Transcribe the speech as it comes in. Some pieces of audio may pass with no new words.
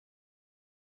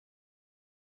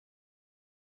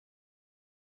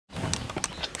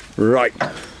Right,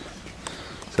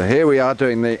 so here we are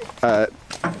doing the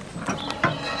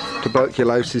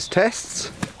tuberculosis tests.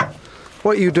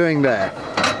 What are you doing there?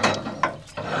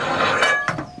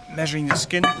 Measuring the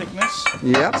skin thickness.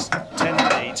 Yep. It's 10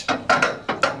 to 8.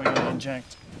 And we're going to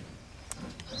inject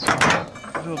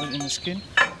a little bit in the skin.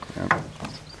 Yep.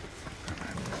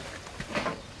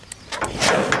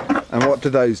 And what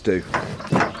do those do?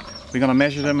 We're going to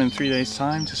measure them in 3 days'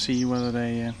 time to see whether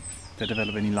they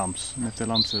develop any lumps, and if the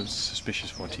lumps are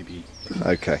suspicious for TB.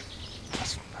 Okay.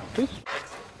 That's how it is.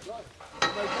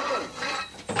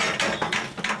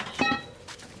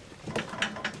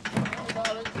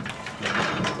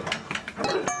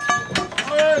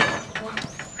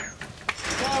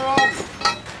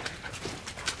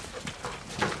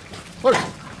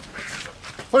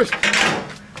 Hoist!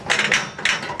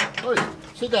 Hoist!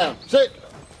 Sit down! Sit!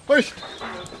 Hoist!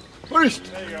 Hoist!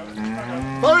 There you go.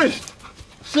 Hoist!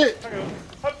 Sit!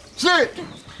 Sit!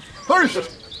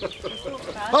 Hoist!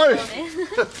 Hoist!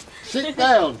 Sit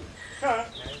down!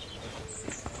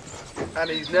 And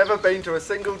he's never been to a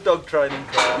single dog training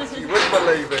class. You wouldn't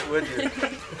believe it, would you?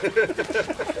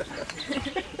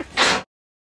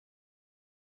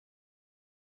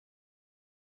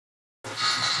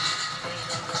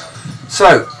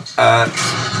 So,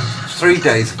 3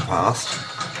 days have passed,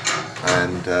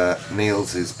 and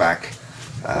Niels is back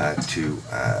to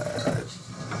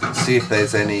see if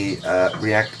there's any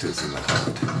reactors in the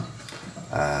herd.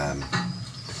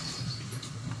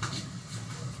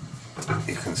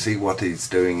 You can see what he's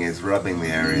doing is rubbing the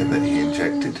area that he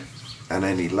injected, and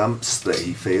any lumps that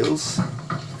he feels,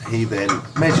 he then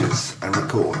measures and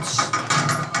records.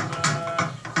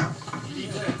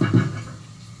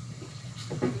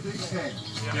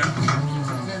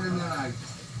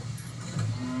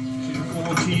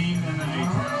 14 and an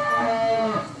 8.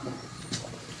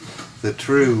 The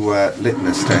true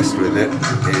litmus test with it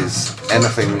is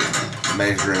anything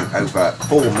measuring over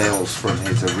 4 mils from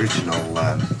his original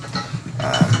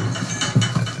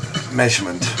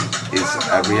measurement is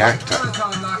a reactor.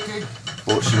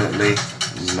 Fortunately,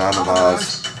 none of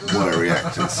ours were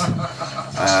reactors.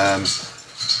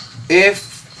 If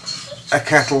a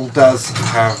cattle does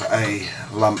have a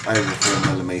lump over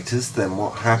 4 millimeters, then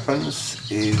what happens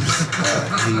is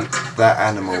that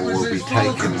animal will be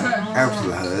taken out of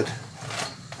the herd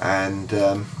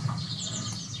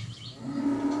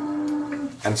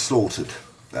and slaughtered.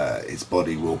 Its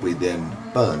body will be then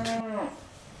burnt.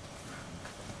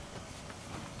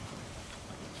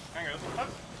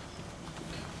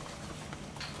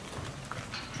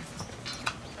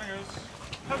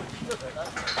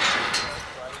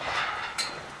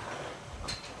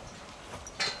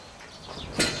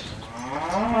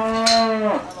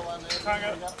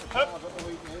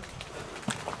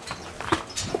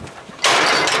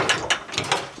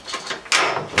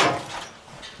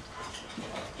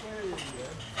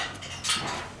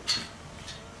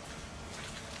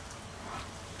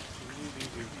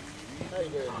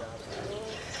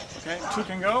 Okay, 2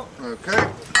 can go. Okay.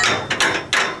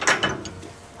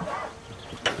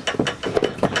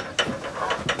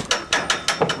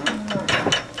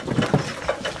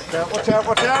 Watch out,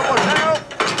 watch out, watch out!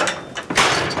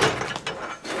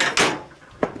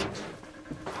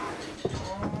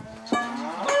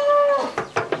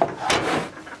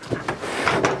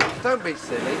 Don't be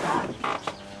silly.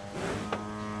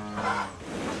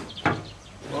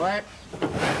 Right.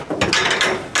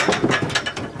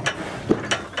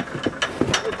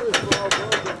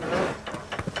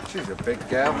 She's a big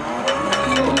gal.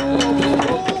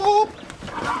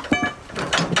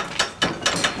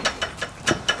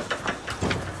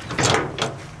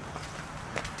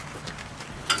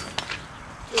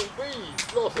 Bees,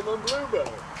 blossom and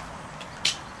bluebell.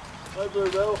 Hi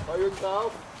bluebell, how you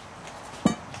yourself?